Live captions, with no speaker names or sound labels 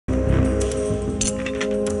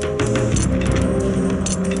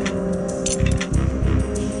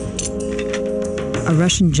A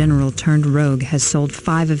Russian general turned rogue has sold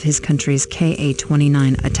 5 of his country's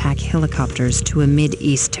Ka-29 attack helicopters to a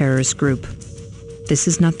Mid-East terrorist group. This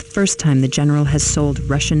is not the first time the general has sold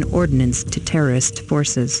Russian ordnance to terrorist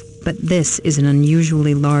forces, but this is an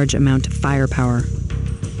unusually large amount of firepower.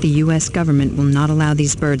 The U.S. government will not allow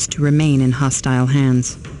these birds to remain in hostile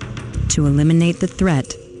hands. To eliminate the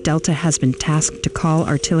threat, Delta has been tasked to call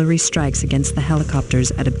artillery strikes against the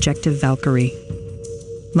helicopters at Objective Valkyrie.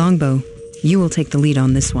 Longbow, you will take the lead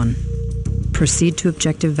on this one. Proceed to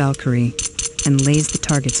Objective Valkyrie and laze the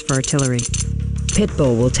targets for artillery.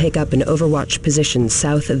 Pitbull will take up an overwatch position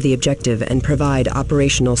south of the objective and provide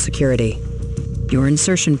operational security. Your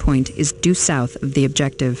insertion point is due south of the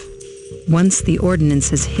objective. Once the ordnance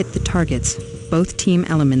has hit the targets, both team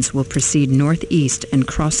elements will proceed northeast and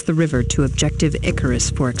cross the river to Objective Icarus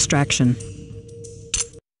for extraction.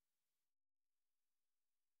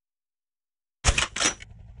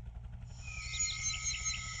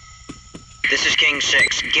 This is King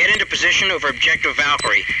 6. Get into position over Objective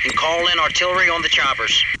Valkyrie and call in artillery on the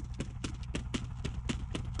choppers.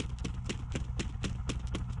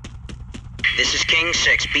 This is King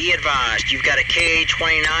 6. Be advised, you've got a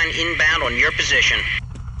Ka-29 inbound on your position.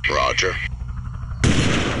 Roger.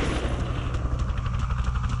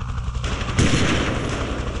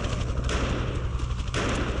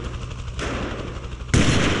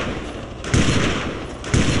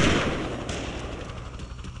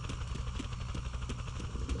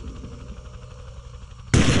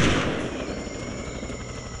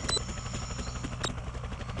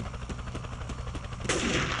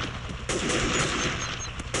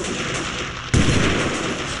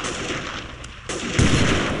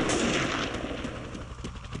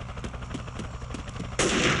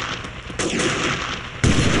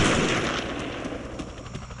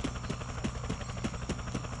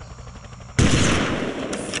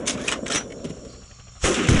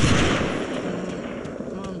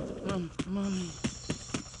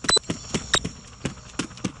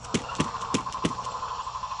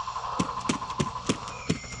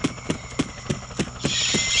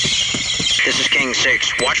 This is King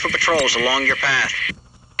 6. Watch for patrols along your path.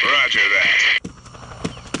 Roger that.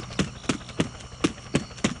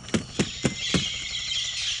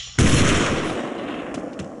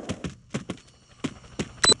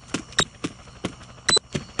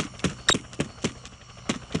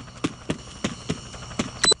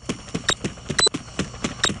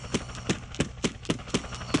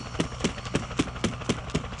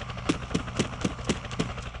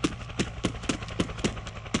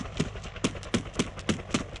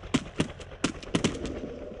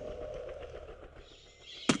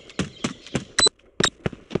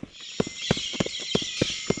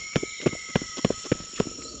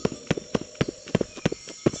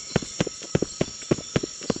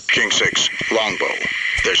 King 6, longbow.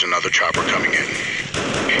 There's another chopper coming in.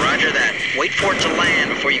 Roger that. Wait for it to land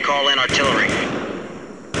before you call in artillery.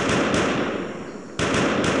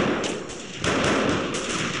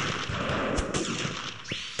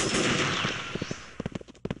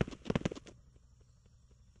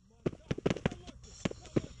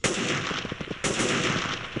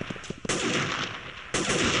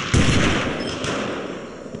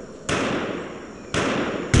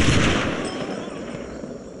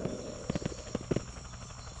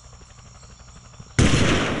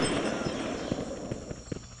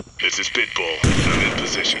 This is Pitbull. I'm in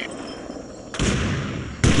position.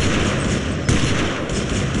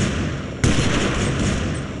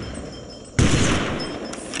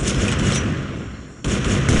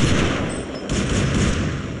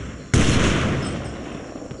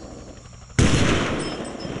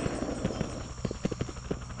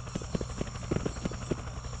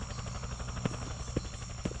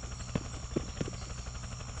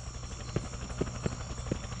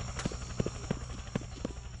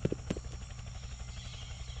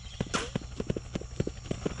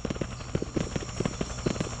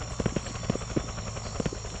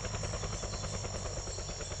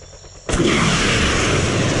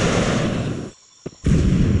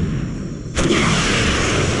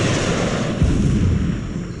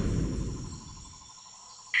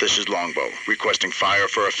 This is Longbow, requesting fire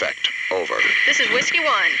for effect. Over. This is Whiskey 1.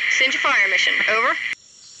 Send your fire mission. Over.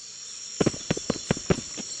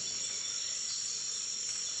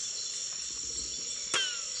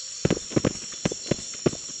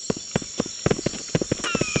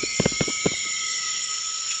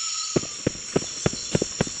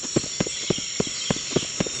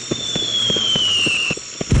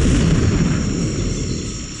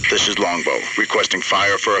 This is Longbow, requesting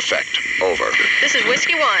fire for effect. Over. This is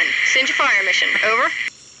Whiskey 1. Send your fire mission. Over.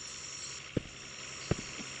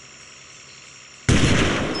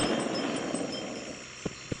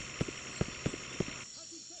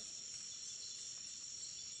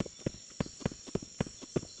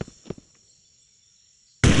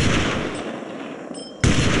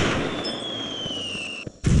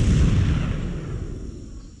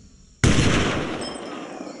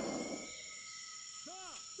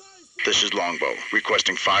 This is Longbow,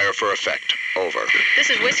 requesting fire for effect. Over. This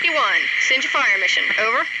is Whiskey 1. Send your fire mission.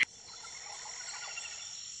 Over.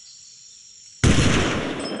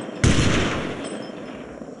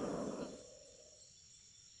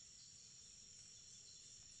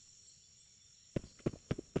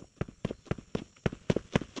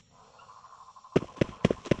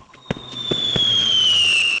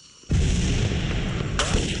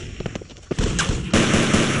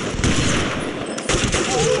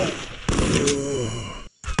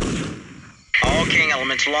 All King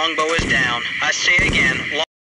elements, Longbow is down. I say again,